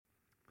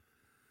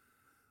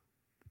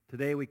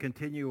Today we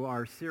continue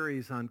our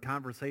series on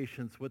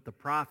conversations with the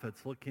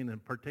prophets, looking in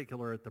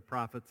particular at the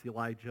prophets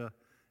Elijah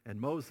and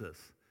Moses.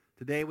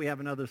 Today we have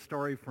another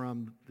story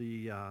from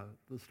the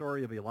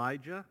story of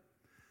Elijah,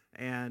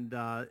 and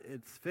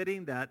it's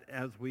fitting that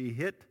as we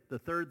hit the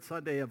third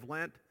Sunday of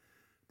Lent,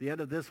 the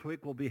end of this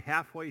week we'll be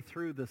halfway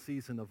through the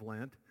season of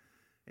Lent,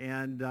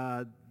 and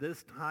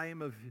this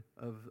time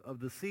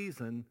of the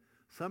season,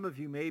 some of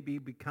you may be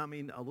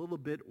becoming a little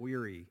bit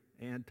weary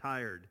and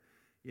tired.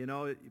 You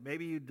know,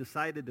 maybe you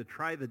decided to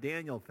try the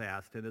Daniel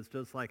fast, and it's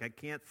just like, I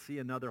can't see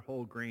another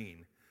whole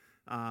grain.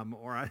 I'm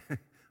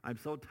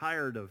so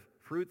tired of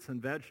fruits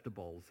and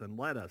vegetables and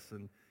lettuce,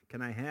 and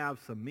can I have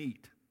some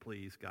meat,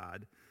 please,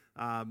 God?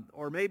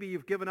 Or maybe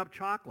you've given up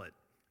chocolate,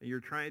 and you're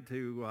trying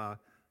to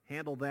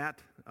handle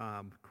that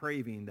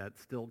craving that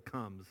still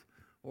comes.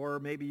 Or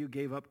maybe you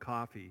gave up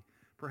coffee.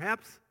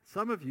 Perhaps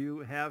some of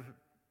you have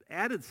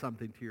added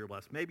something to your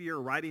list. Maybe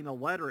you're writing a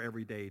letter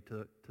every day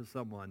to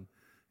someone,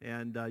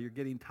 and you're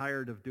getting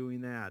tired of doing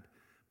that.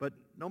 But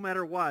no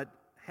matter what,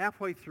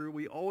 halfway through,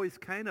 we always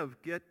kind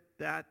of get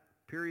that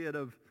period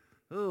of,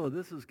 oh,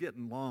 this is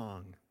getting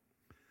long.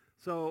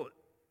 So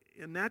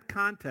in that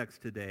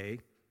context today,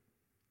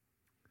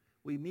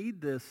 we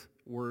need this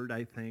word,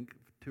 I think,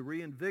 to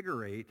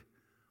reinvigorate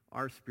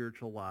our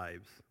spiritual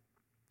lives.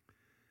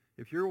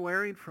 If you're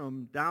wearing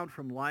down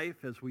from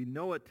life as we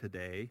know it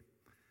today,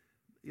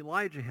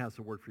 Elijah has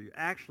a word for you.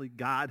 Actually,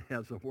 God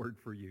has a word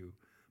for you,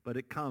 but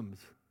it comes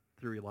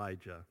through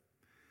Elijah.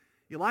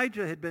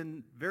 Elijah had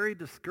been very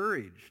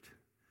discouraged.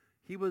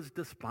 He was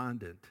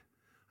despondent.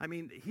 I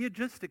mean, he had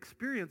just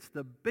experienced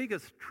the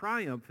biggest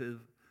triumph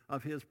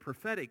of his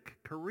prophetic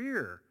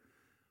career.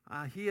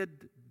 He had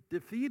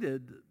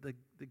defeated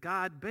the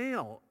god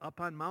Baal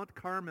up on Mount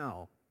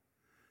Carmel.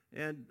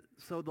 And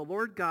so the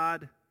Lord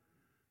God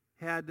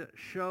had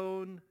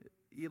shown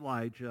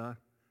Elijah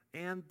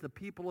and the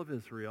people of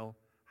Israel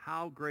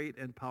how great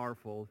and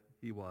powerful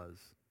he was.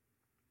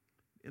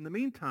 In the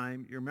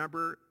meantime,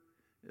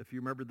 if you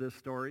remember this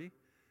story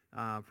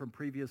from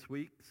previous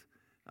weeks,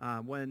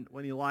 when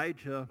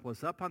Elijah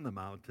was up on the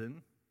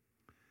mountain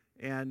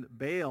and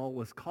Baal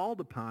was called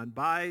upon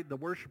by the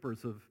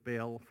worshipers of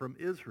Baal from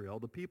Israel,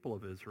 the people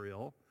of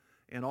Israel,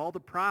 and all the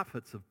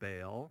prophets of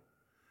Baal,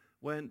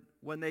 when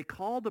they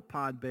called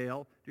upon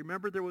Baal, do you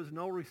remember there was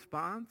no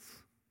response?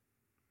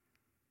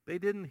 They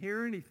didn't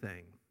hear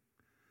anything.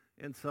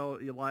 And so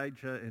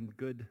Elijah, in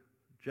good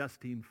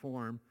jesting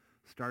form,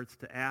 starts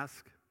to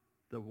ask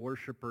the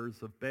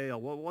worshipers of Baal,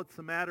 well, what's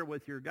the matter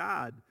with your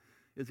God?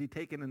 Is he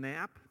taking a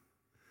nap?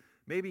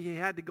 Maybe he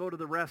had to go to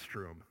the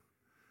restroom.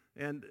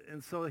 And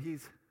so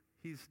he's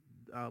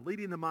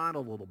leading them on a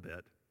little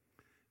bit.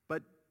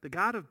 But the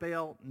God of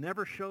Baal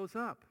never shows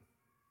up.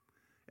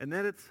 And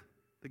then it's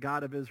the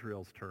God of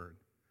Israel's turn.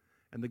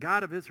 And the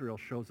God of Israel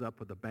shows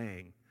up with a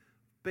bang.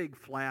 Big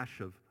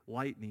flash of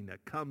lightning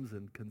that comes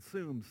and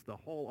consumes the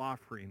whole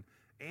offering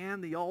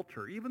and the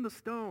altar, even the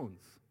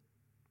stones.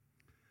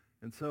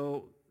 And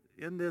so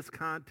in this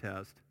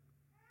contest,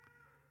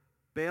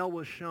 Baal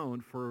was shown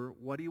for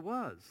what he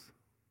was,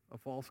 a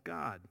false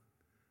god,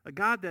 a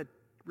god that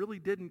really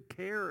didn't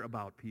care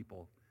about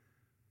people.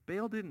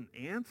 Baal didn't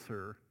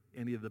answer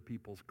any of the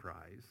people's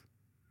cries.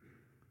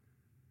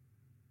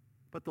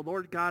 But the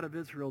Lord God of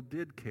Israel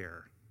did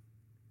care,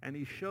 and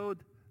he showed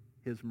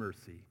his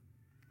mercy,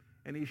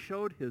 and he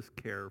showed his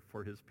care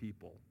for his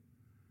people,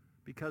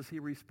 because he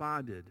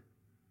responded,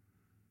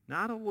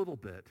 not a little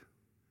bit,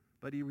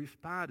 but he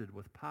responded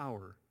with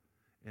power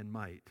and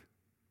might.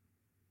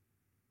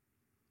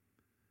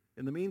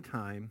 In the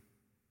meantime,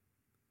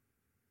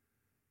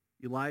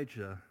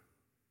 Elijah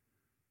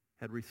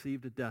had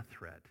received a death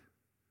threat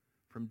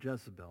from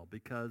Jezebel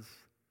because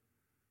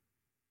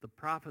the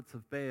prophets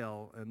of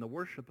Baal and the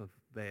worship of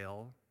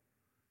Baal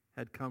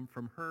had come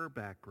from her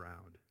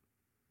background.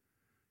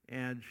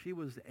 And she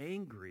was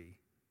angry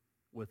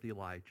with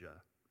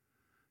Elijah.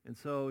 And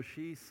so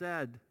she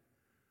said,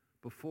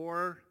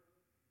 before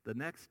the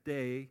next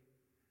day,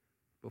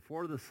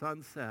 before the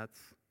sun sets,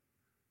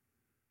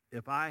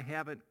 if I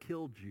haven't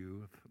killed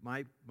you, if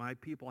my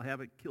people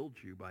haven't killed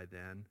you by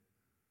then,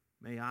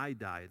 may I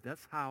die.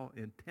 That's how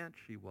intent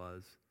she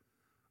was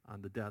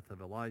on the death of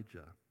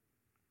Elijah.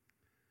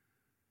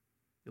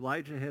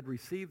 Elijah had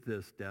received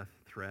this death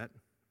threat,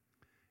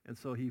 and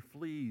so he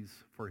flees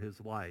for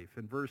his life.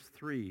 In verse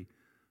 3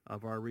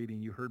 of our reading,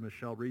 you heard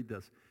Michelle read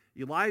this.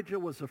 Elijah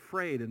was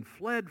afraid and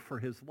fled for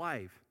his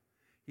life.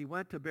 He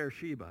went to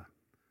Beersheba,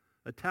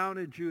 a town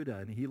in Judah,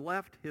 and he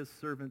left his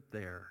servant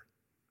there.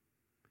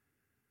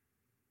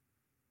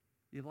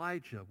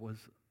 Elijah was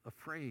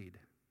afraid.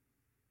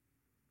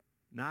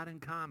 Not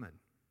uncommon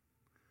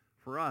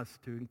for us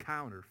to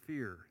encounter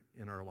fear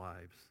in our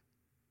lives.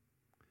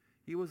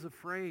 He was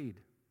afraid.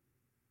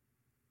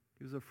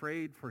 He was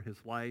afraid for his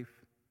life.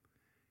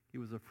 He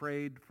was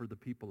afraid for the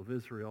people of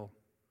Israel.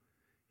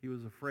 He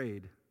was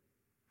afraid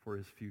for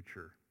his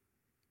future.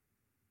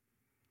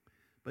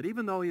 But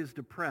even though he is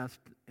depressed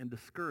and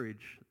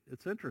discouraged,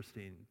 it's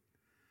interesting.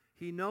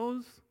 He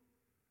knows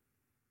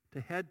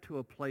to head to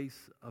a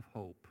place of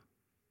hope.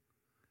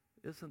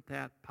 Isn't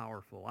that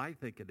powerful? I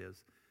think it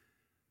is.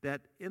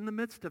 That in the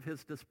midst of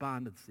his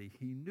despondency,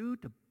 he knew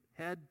to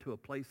head to a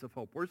place of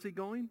hope. Where's he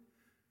going?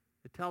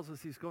 It tells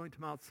us he's going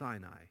to Mount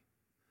Sinai.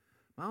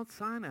 Mount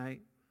Sinai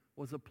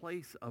was a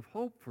place of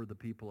hope for the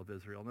people of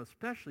Israel, and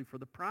especially for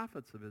the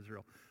prophets of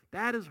Israel.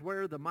 That is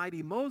where the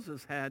mighty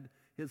Moses had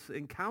his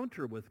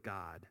encounter with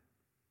God,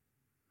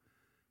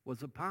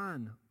 was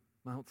upon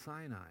Mount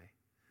Sinai,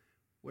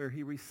 where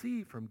he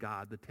received from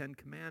God the Ten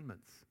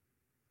Commandments.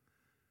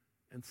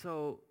 And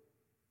so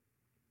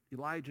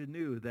Elijah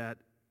knew that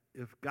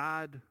if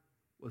God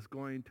was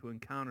going to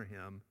encounter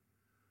him,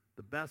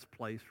 the best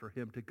place for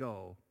him to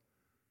go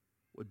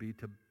would be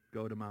to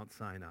go to Mount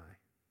Sinai.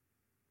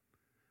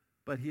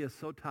 But he is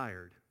so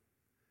tired.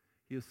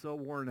 He is so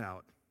worn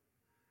out.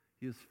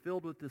 He is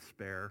filled with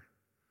despair,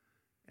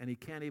 and he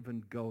can't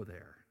even go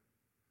there.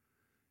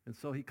 And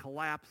so he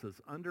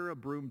collapses under a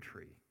broom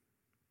tree,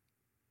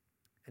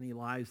 and he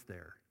lies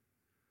there,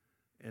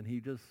 and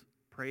he just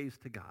prays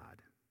to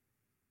God,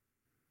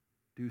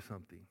 do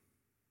something.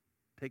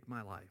 Take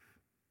my life.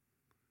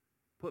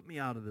 Put me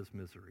out of this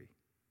misery.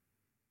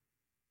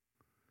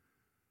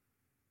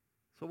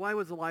 So why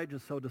was Elijah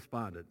so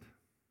despondent?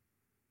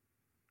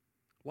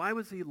 Why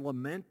was he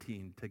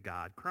lamenting to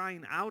God,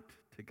 crying out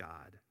to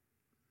God?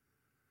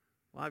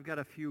 Well, I've got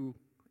a few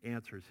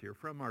answers here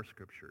from our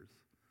scriptures.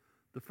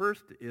 The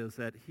first is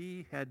that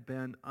he had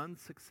been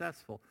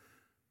unsuccessful,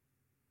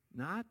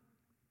 not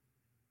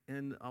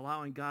in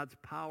allowing God's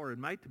power and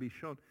might to be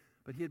shown,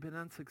 but he had been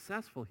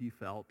unsuccessful, he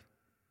felt,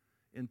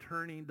 in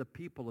turning the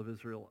people of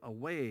Israel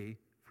away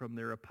from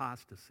their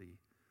apostasy.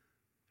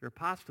 Their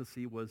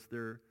apostasy was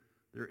their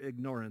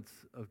ignorance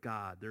of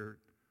God, their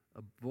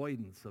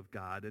avoidance of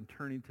God, and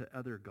turning to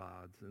other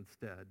gods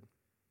instead.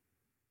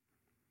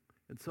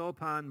 And so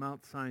upon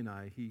Mount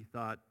Sinai, he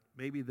thought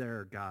maybe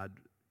there God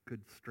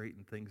could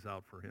straighten things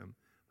out for him,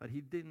 but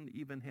he didn't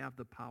even have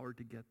the power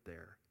to get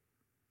there.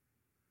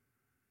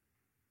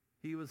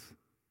 He was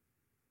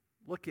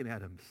looking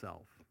at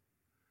himself,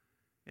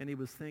 and he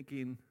was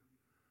thinking,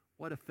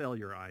 what a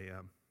failure I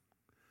am.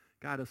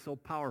 God is so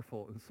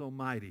powerful and so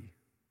mighty,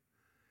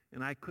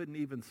 and I couldn't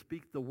even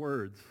speak the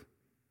words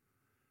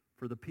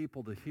for the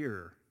people to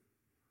hear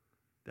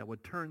that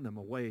would turn them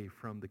away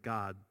from the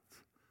gods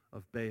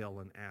of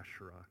Baal and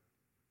Asherah.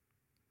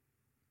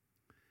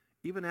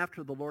 Even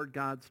after the Lord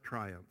God's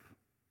triumph,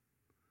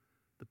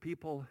 the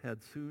people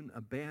had soon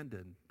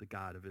abandoned the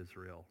God of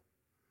Israel.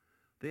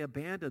 They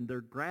abandoned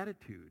their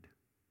gratitude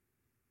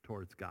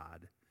towards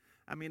God.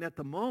 I mean, at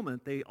the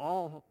moment, they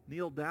all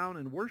kneeled down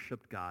and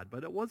worshiped God,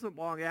 but it wasn't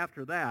long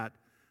after that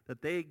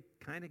that they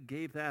kind of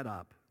gave that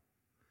up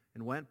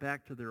and went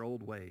back to their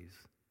old ways.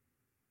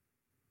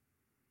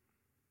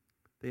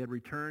 They had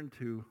returned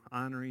to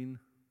honoring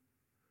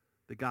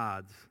the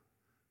gods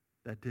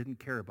that didn't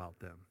care about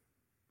them,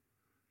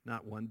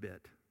 not one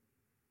bit.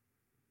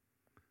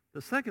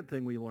 The second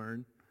thing we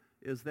learn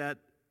is that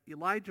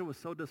Elijah was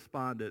so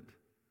despondent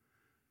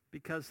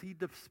because he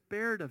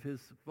despaired of his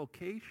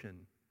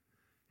vocation,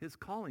 his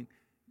calling.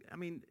 I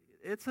mean,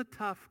 it's a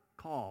tough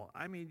call.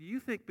 I mean, you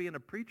think being a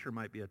preacher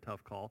might be a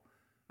tough call.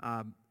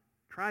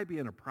 Try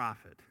being a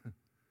prophet.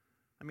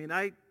 I mean,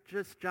 I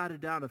just jotted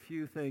down a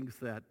few things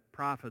that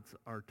prophets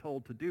are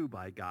told to do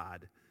by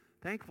God.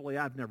 Thankfully,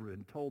 I've never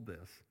been told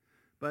this.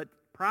 But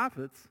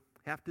prophets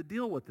have to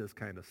deal with this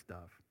kind of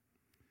stuff.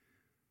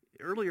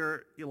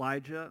 Earlier,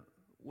 Elijah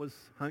was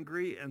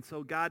hungry, and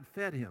so God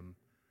fed him.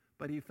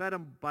 But he fed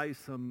him by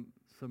some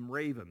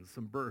ravens,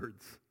 some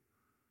birds.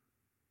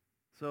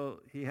 So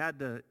he had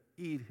to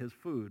eat his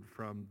food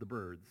from the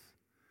birds.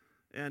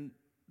 And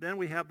then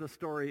we have the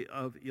story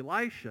of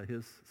Elisha,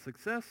 his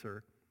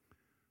successor,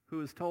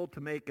 who is told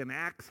to make an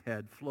axe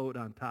head float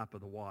on top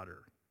of the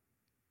water.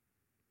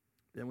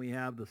 Then we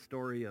have the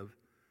story of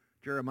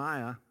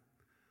Jeremiah,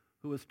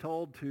 who was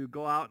told to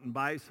go out and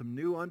buy some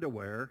new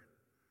underwear,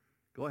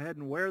 go ahead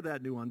and wear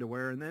that new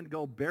underwear, and then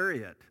go bury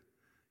it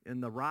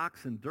in the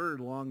rocks and dirt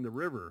along the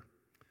river.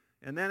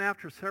 And then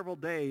after several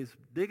days,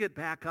 dig it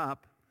back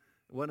up.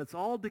 When it's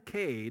all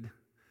decayed,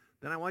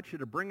 then I want you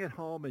to bring it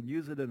home and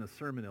use it in a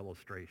sermon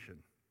illustration.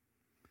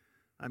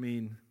 I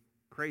mean,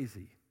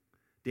 crazy.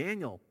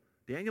 Daniel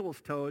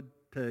was told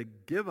to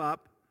give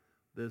up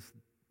this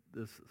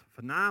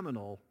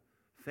phenomenal,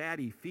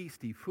 fatty,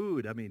 feasty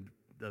food. I mean,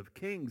 the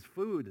king's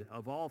food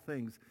of all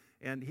things.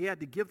 And he had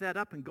to give that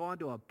up and go on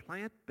to a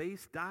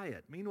plant-based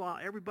diet. Meanwhile,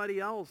 everybody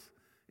else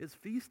is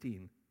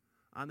feasting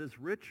on this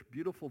rich,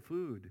 beautiful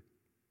food.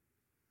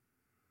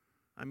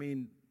 I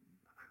mean,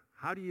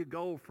 how do you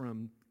go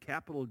from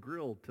Capitol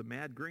Grill to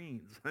Mad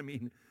Greens? I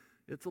mean,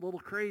 it's a little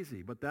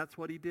crazy, but that's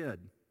what he did.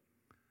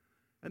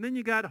 And then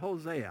you got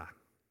Hosea,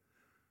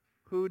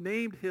 who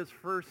named his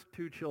first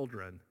two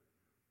children.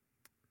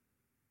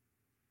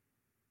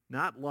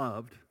 Not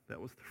loved,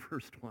 that was the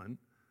first one.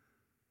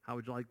 How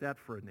would you like that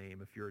for a name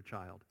if you're a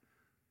child?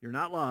 You're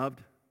not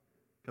loved.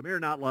 Come here,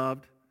 not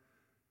loved.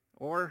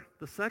 Or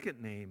the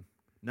second name,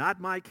 not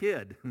my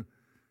kid,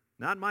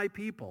 not my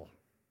people.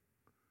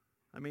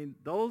 I mean,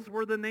 those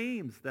were the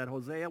names that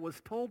Hosea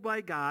was told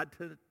by God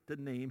to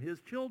name his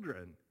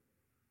children.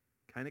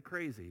 Kind of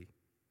crazy.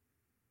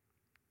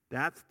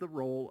 That's the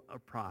role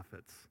of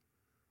prophets,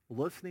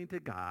 listening to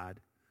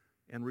God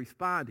and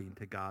responding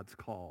to God's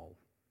call.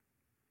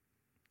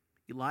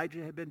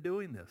 Elijah had been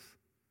doing this.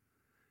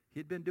 He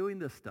had been doing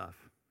this stuff,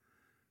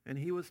 and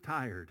he was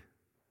tired.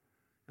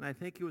 And I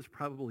think he was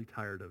probably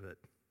tired of it.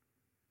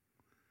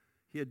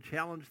 He had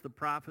challenged the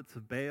prophets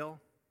of Baal.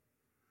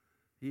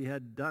 He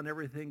had done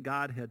everything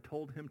God had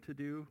told him to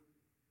do,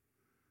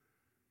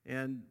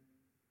 and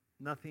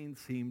nothing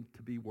seemed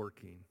to be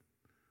working.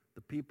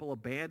 The people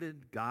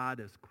abandoned God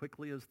as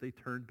quickly as they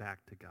turned back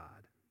to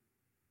God.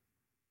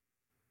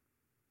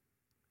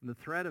 And the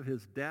threat of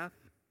his death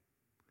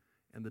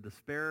and the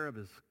despair of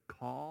his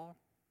call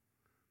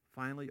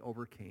finally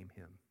overcame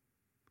him,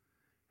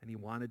 and he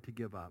wanted to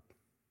give up.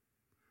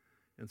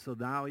 And so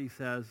now he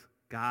says,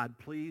 God,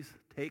 please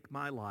take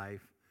my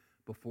life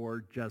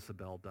before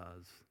Jezebel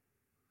does.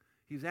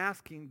 He's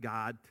asking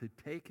God to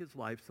take his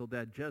life so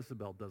that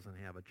Jezebel doesn't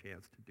have a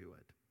chance to do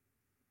it.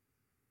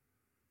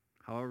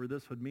 However,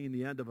 this would mean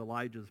the end of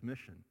Elijah's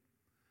mission,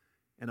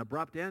 an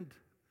abrupt end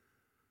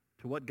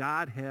to what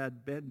God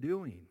had been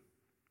doing.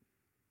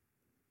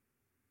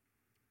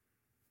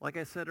 Like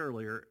I said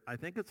earlier, I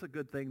think it's a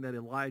good thing that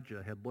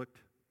Elijah had looked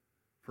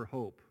for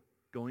hope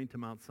going to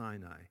Mount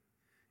Sinai,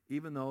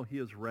 even though he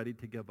is ready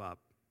to give up.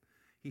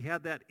 He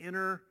had that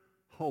inner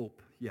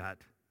hope yet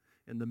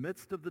in the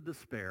midst of the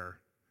despair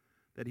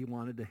that he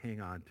wanted to hang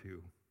on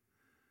to.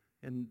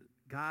 And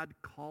God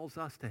calls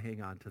us to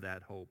hang on to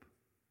that hope.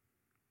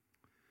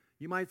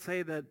 You might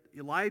say that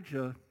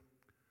Elijah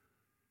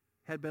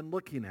had been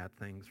looking at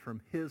things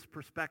from his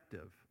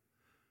perspective,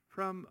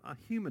 from a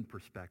human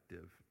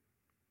perspective.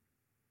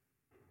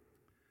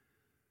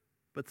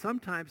 But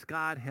sometimes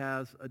God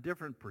has a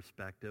different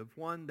perspective,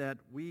 one that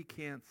we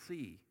can't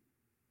see.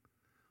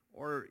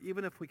 Or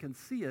even if we can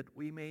see it,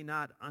 we may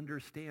not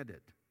understand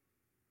it.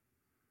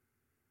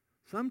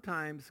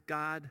 Sometimes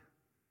God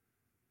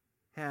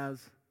has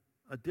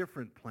a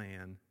different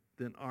plan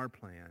than our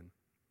plan.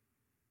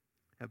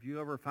 Have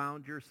you ever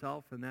found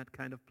yourself in that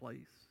kind of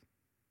place?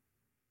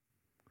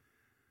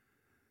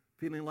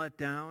 Feeling let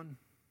down,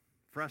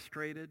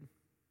 frustrated,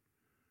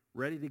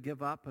 ready to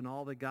give up on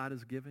all that God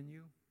has given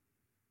you?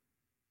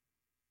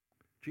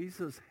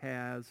 Jesus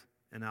has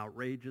an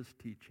outrageous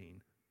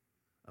teaching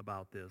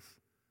about this,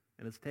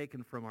 and it's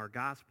taken from our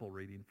gospel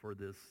reading for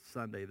this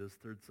Sunday, this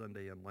third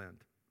Sunday in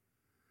Lent.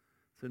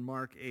 It's in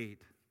Mark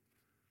 8,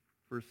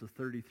 verses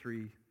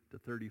 33 to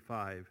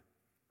 35.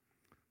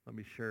 Let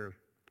me share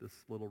this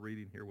little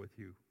reading here with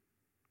you.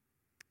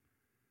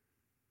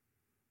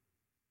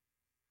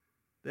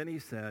 Then he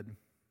said,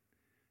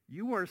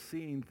 "You are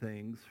seeing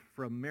things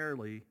from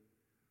merely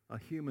a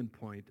human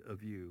point of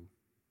view,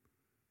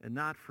 and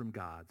not from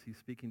God's." He's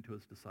speaking to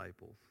his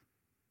disciples.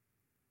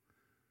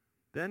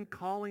 Then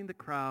calling the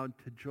crowd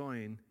to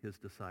join his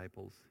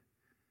disciples,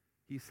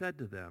 he said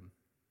to them,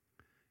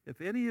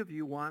 "If any of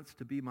you wants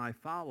to be my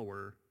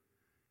follower,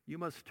 you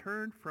must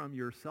turn from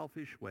your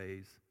selfish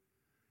ways,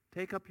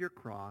 take up your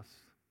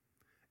cross,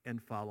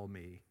 and follow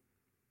me.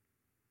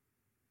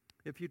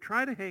 If you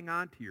try to hang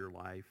on to your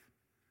life,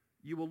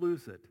 you will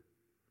lose it.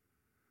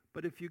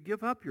 But if you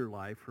give up your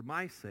life for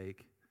my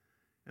sake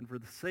and for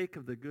the sake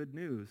of the good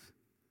news,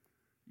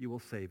 you will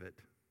save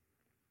it."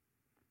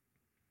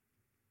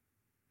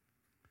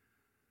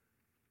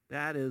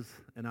 That is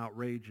an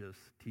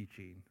outrageous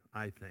teaching,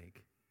 I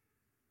think.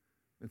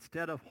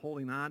 Instead of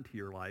holding on to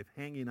your life,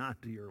 hanging on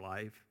to your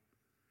life,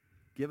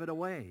 give it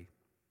away.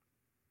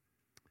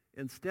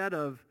 Instead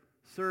of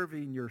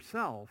serving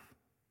yourself,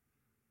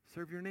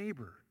 serve your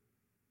neighbor.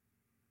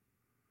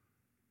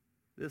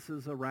 This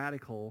is a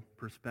radical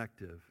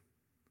perspective.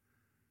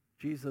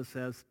 Jesus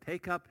says,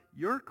 take up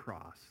your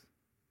cross.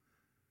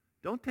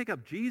 Don't take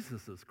up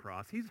Jesus'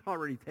 cross. He's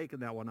already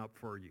taken that one up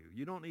for you.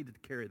 You don't need to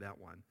carry that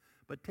one.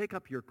 But take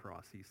up your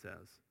cross, he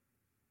says.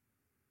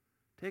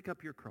 Take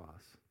up your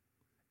cross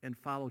and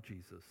follow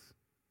Jesus.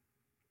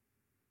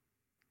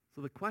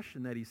 So the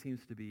question that he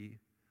seems to be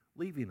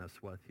leaving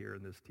us with here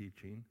in this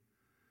teaching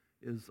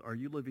is, are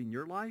you living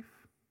your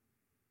life,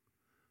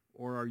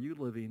 or are you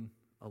living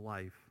a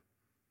life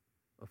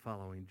of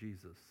following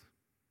Jesus?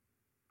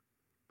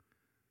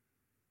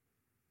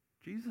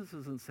 Jesus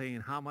isn't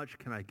saying, how much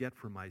can I get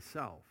for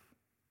myself?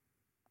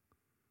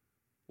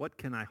 What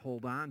can I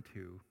hold on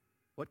to?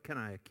 What can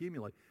I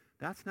accumulate?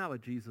 That's not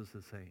what Jesus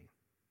is saying.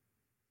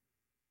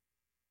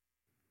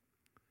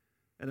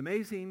 An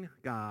amazing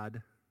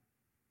God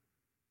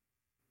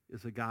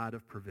is a God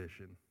of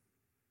provision.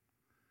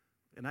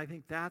 And I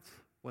think that's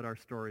what our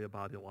story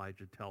about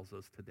Elijah tells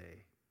us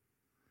today.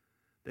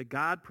 That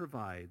God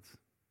provides.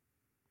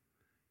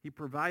 He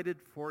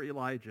provided for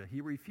Elijah.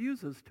 He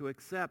refuses to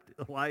accept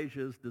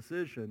Elijah's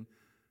decision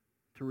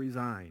to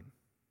resign.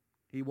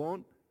 He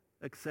won't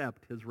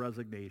accept his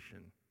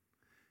resignation.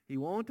 He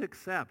won't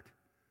accept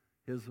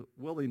his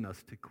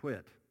willingness to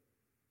quit.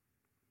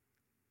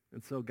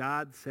 And so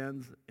God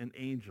sends an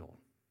angel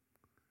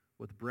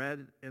with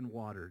bread and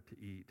water to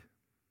eat.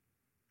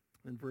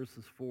 in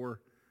verses 4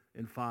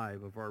 and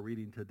 5 of our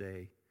reading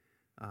today.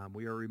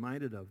 We are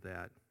reminded of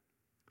that.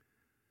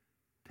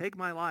 Take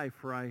my life,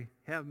 for I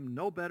have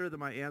no better than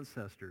my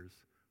ancestors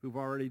who've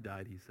already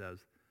died, he says.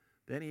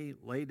 Then he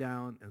lay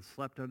down and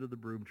slept under the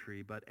broom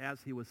tree. But as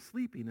he was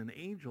sleeping, an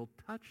angel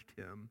touched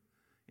him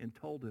and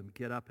told him,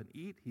 get up and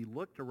eat. He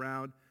looked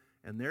around,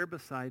 and there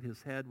beside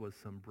his head was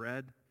some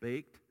bread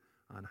baked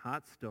on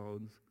hot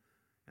stones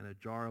and a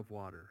jar of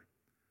water.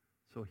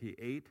 So he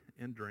ate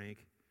and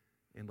drank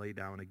and lay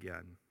down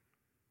again.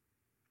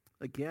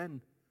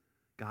 Again,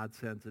 God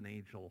sends an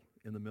angel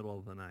in the middle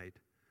of the night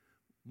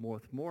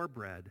with more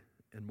bread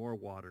and more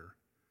water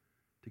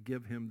to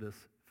give him this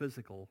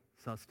physical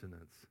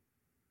sustenance.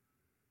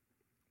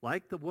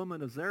 Like the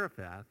woman of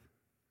Zarephath,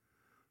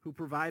 who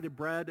provided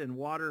bread and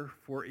water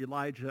for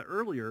Elijah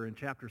earlier in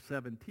chapter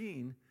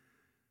 17,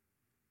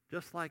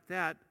 just like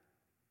that,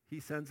 he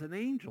sends an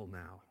angel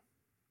now.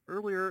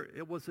 Earlier,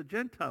 it was a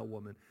Gentile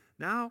woman.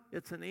 Now,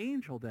 it's an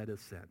angel that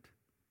is sent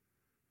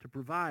to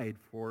provide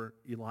for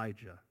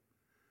Elijah,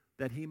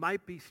 that he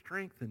might be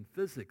strengthened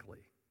physically,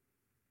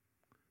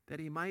 that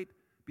he might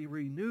be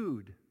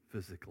renewed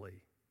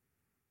physically.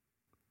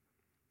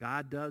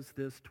 God does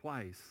this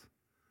twice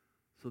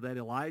so that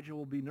Elijah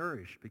will be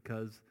nourished,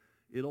 because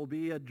it'll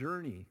be a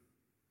journey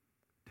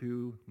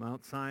to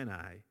Mount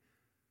Sinai.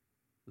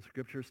 The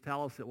scriptures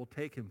tell us it will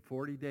take him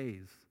 40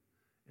 days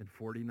and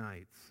 40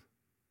 nights.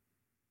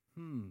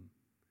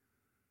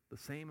 The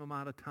same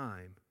amount of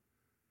time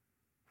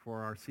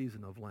for our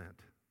season of Lent.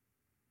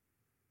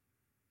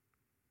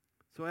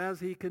 So as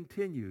he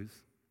continues,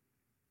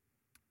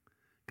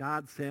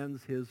 God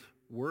sends his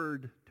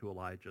word to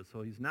Elijah.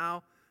 So he's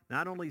now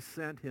not only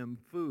sent him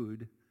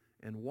food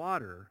and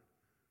water,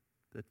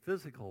 that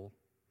physical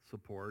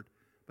support,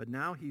 but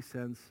now he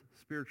sends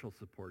spiritual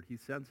support. He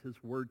sends his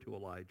word to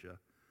Elijah.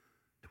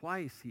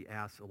 Twice he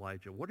asks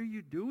Elijah, what are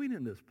you doing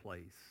in this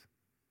place?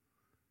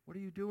 What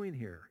are you doing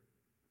here?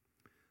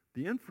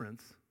 The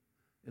inference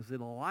is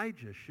that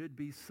Elijah should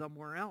be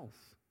somewhere else,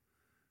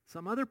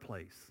 some other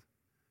place,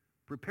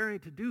 preparing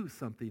to do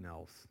something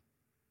else.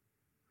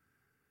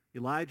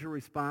 Elijah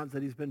responds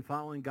that he's been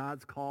following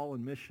God's call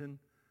and mission,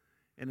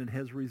 and it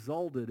has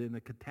resulted in a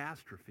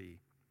catastrophe.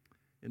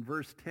 In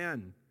verse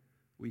 10,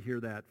 we hear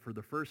that for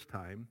the first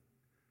time,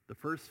 the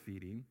first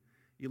feeding.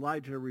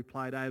 Elijah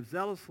replied, I have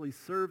zealously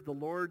served the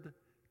Lord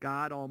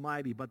God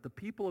Almighty, but the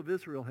people of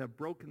Israel have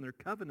broken their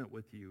covenant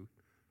with you,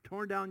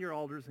 torn down your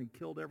altars, and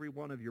killed every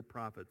one of your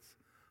prophets.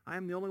 I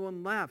am the only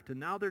one left, and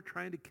now they're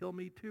trying to kill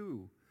me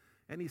too.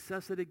 And he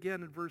says it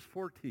again in verse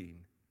 14.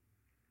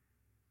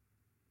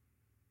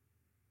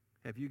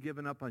 Have you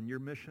given up on your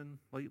mission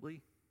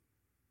lately?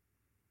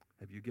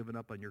 Have you given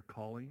up on your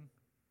calling?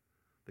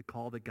 The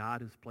call that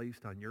God has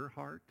placed on your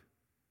heart?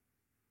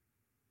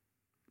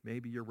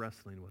 Maybe you're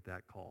wrestling with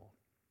that call.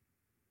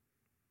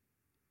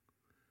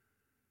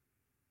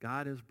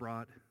 God has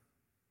brought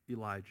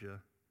Elijah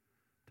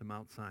to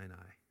Mount Sinai.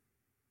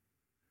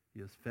 He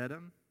has fed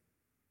him.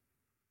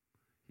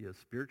 He has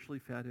spiritually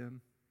fed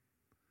him.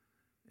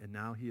 And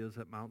now he is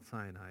at Mount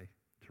Sinai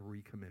to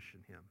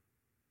recommission him,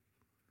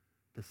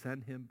 to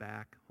send him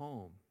back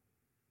home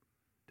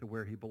to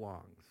where he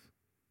belongs,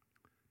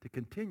 to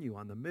continue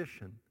on the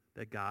mission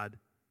that God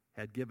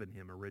had given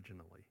him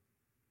originally.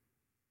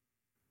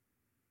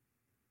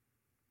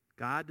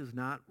 God does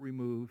not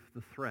remove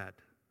the threat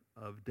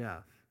of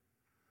death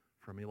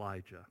from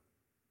Elijah.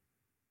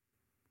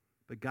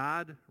 But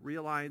God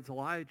realigns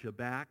Elijah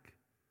back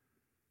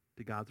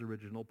to God's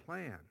original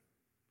plan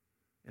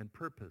and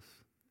purpose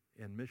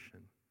and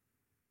mission.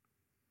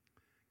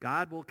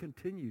 God will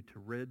continue to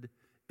rid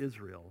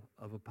Israel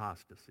of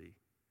apostasy.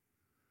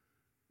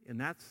 And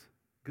that's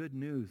good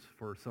news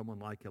for someone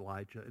like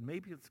Elijah, and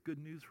maybe it's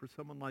good news for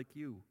someone like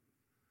you.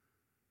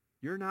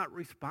 You're not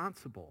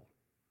responsible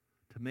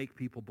to make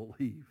people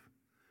believe,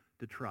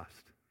 to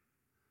trust.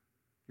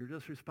 You're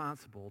just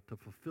responsible to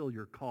fulfill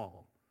your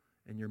call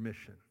and your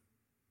mission.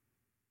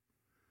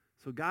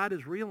 So God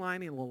is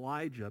realigning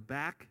Elijah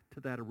back to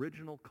that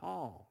original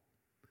call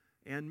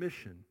and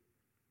mission.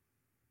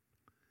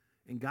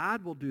 And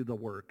God will do the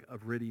work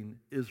of ridding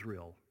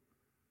Israel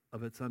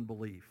of its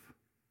unbelief.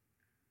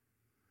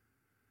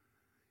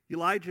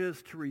 Elijah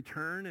is to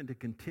return and to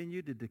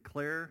continue to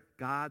declare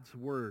God's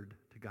word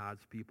to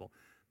God's people.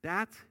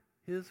 That's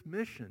his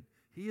mission.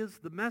 He is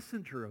the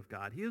messenger of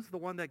God. He is the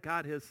one that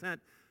God has sent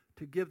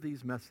to give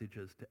these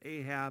messages to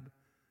Ahab,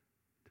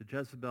 to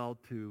Jezebel,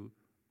 to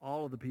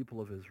all of the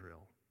people of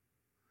Israel.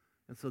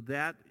 And so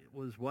that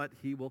was what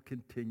he will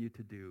continue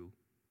to do.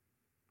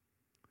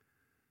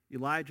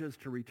 Elijah is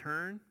to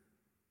return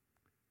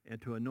and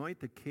to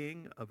anoint the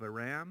king of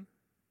Aram.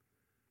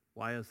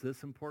 Why is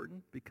this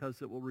important?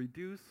 Because it will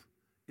reduce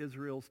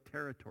Israel's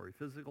territory,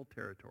 physical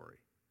territory.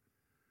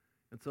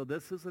 And so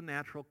this is a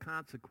natural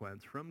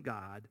consequence from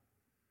God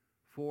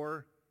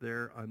for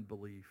their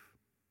unbelief.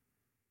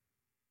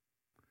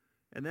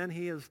 And then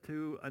he is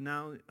to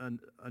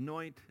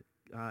anoint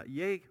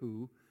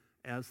Jehu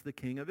as the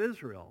king of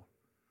Israel,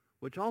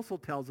 which also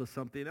tells us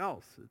something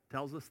else. It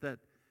tells us that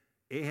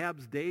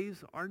Ahab's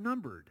days are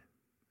numbered.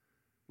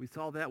 We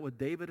saw that with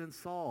David and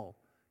Saul.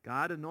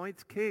 God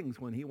anoints kings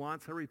when he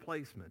wants a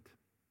replacement.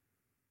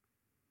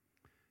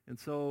 And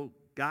so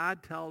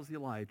God tells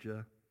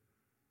Elijah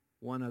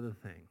one other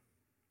thing.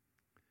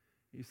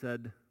 He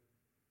said,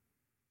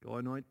 go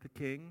anoint the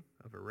king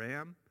of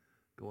Aram.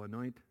 Go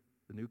anoint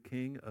the new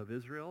king of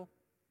Israel.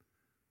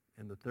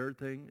 And the third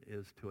thing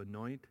is to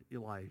anoint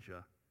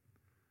Elijah.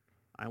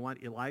 I want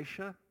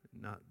Elisha.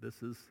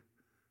 This is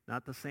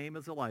not the same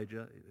as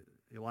Elijah.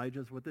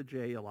 Elijah's with a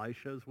J.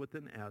 Elisha's with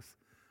an S.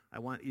 I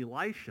want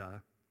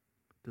Elisha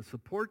to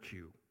support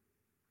you.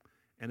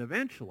 And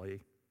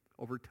eventually,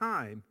 over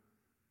time,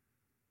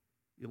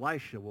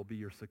 Elisha will be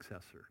your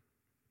successor.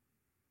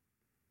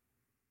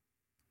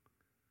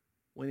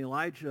 When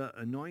Elijah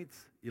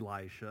anoints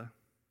Elisha,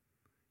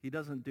 he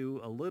doesn't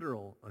do a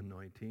literal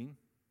anointing.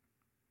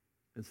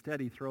 Instead,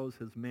 he throws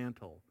his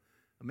mantle.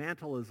 A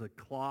mantle is a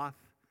cloth,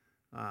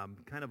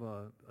 kind of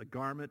a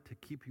garment to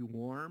keep you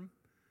warm.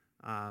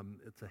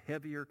 It's a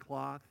heavier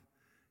cloth.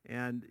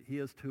 And he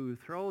is to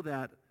throw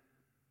that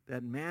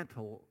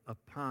mantle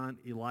upon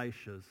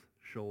Elisha's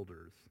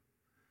shoulders,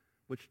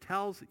 which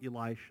tells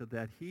Elisha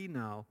that he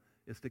now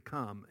is to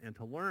come and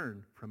to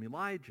learn from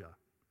Elijah.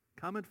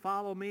 Come and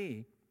follow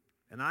me,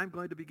 and I'm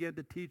going to begin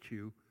to teach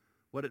you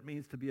what it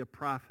means to be a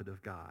prophet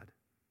of God.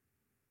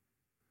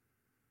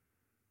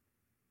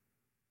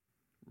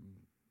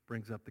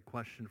 Brings up the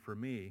question for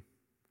me,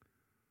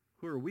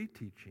 who are we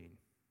teaching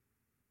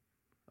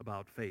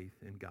about faith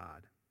in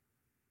God?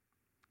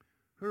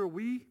 Who are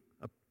we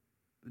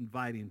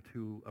inviting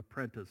to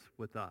apprentice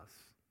with us,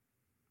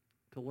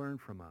 to learn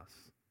from us?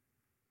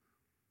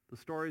 The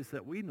stories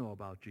that we know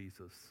about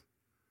Jesus,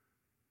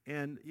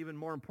 and even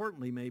more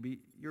importantly, maybe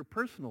your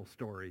personal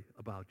story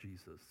about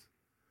Jesus.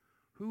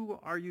 Who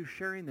are you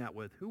sharing that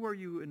with? Who are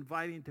you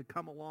inviting to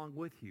come along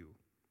with you?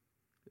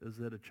 Is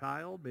it a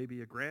child,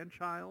 maybe a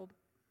grandchild,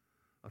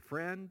 a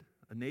friend,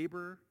 a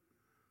neighbor,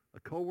 a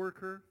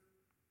coworker?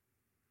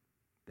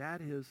 That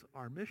is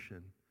our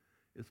mission,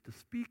 is to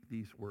speak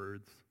these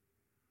words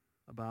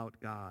about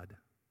God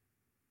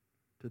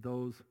to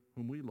those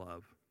whom we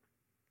love.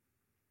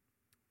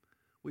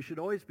 We should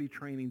always be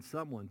training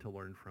someone to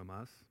learn from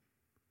us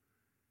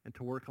and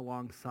to work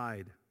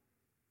alongside.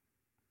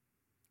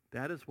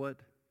 That is what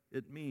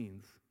it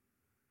means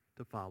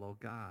to follow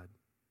God.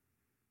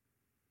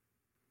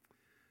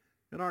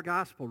 In our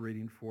gospel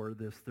reading for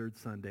this third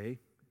Sunday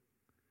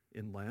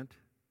in Lent,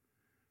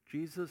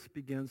 Jesus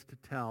begins to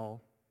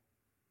tell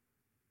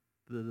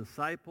the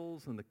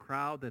disciples and the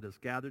crowd that has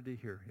gathered to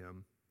hear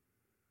him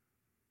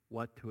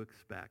what to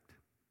expect.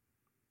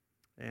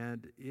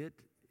 And it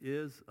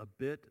is a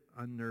bit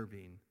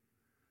unnerving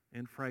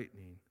and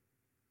frightening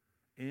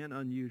and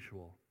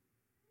unusual.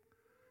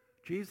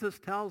 Jesus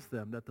tells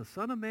them that the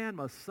Son of Man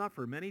must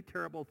suffer many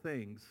terrible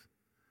things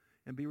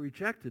and be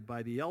rejected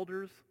by the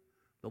elders,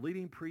 the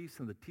leading priests,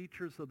 and the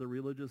teachers of the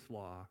religious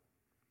law,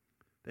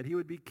 that he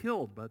would be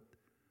killed, but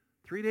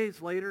 3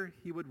 days later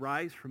he would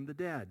rise from the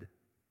dead.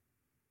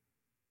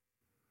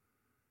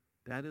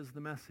 That is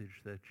the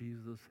message that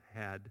Jesus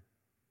had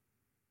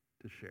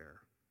to share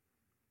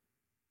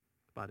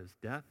about his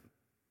death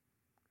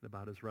and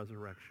about his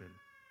resurrection.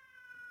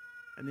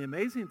 And the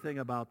amazing thing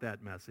about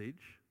that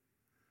message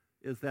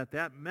is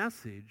that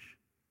message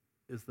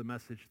is the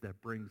message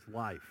that brings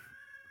life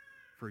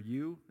for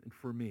you and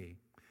for me.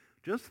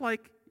 Just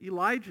like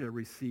Elijah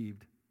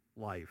received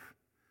life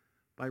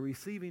by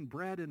receiving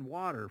bread and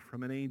water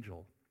from an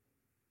angel,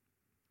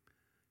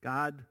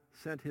 God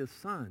sent his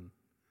Son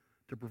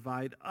to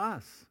provide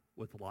us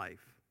with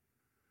life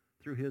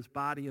through his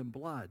body and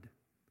blood,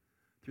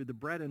 through the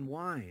bread and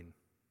wine.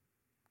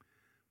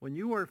 When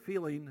you are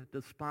feeling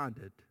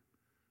despondent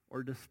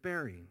or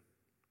despairing,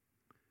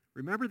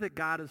 remember that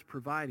God is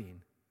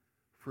providing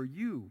for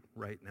you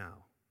right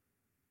now.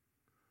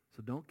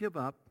 So don't give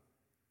up.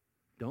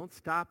 Don't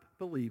stop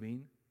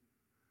believing.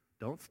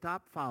 Don't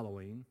stop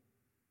following.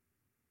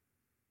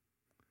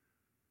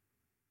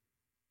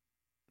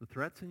 The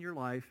threats in your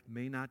life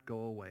may not go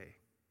away.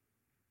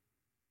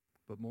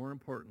 But more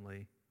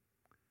importantly,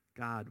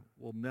 God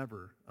will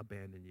never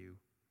abandon you.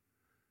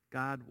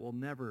 God will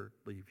never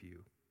leave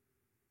you.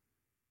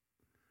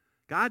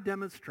 God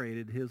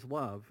demonstrated his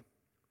love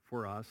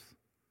for us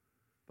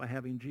by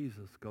having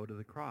Jesus go to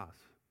the cross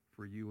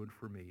for you and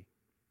for me.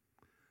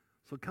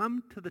 So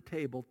come to the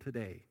table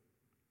today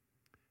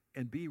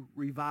and be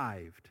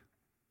revived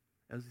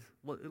as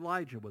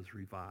Elijah was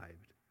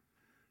revived,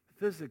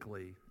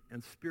 physically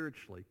and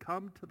spiritually.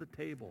 Come to the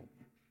table.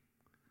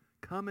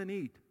 Come and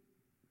eat,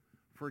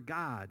 for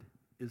God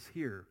is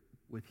here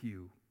with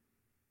you.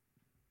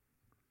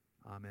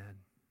 Amen.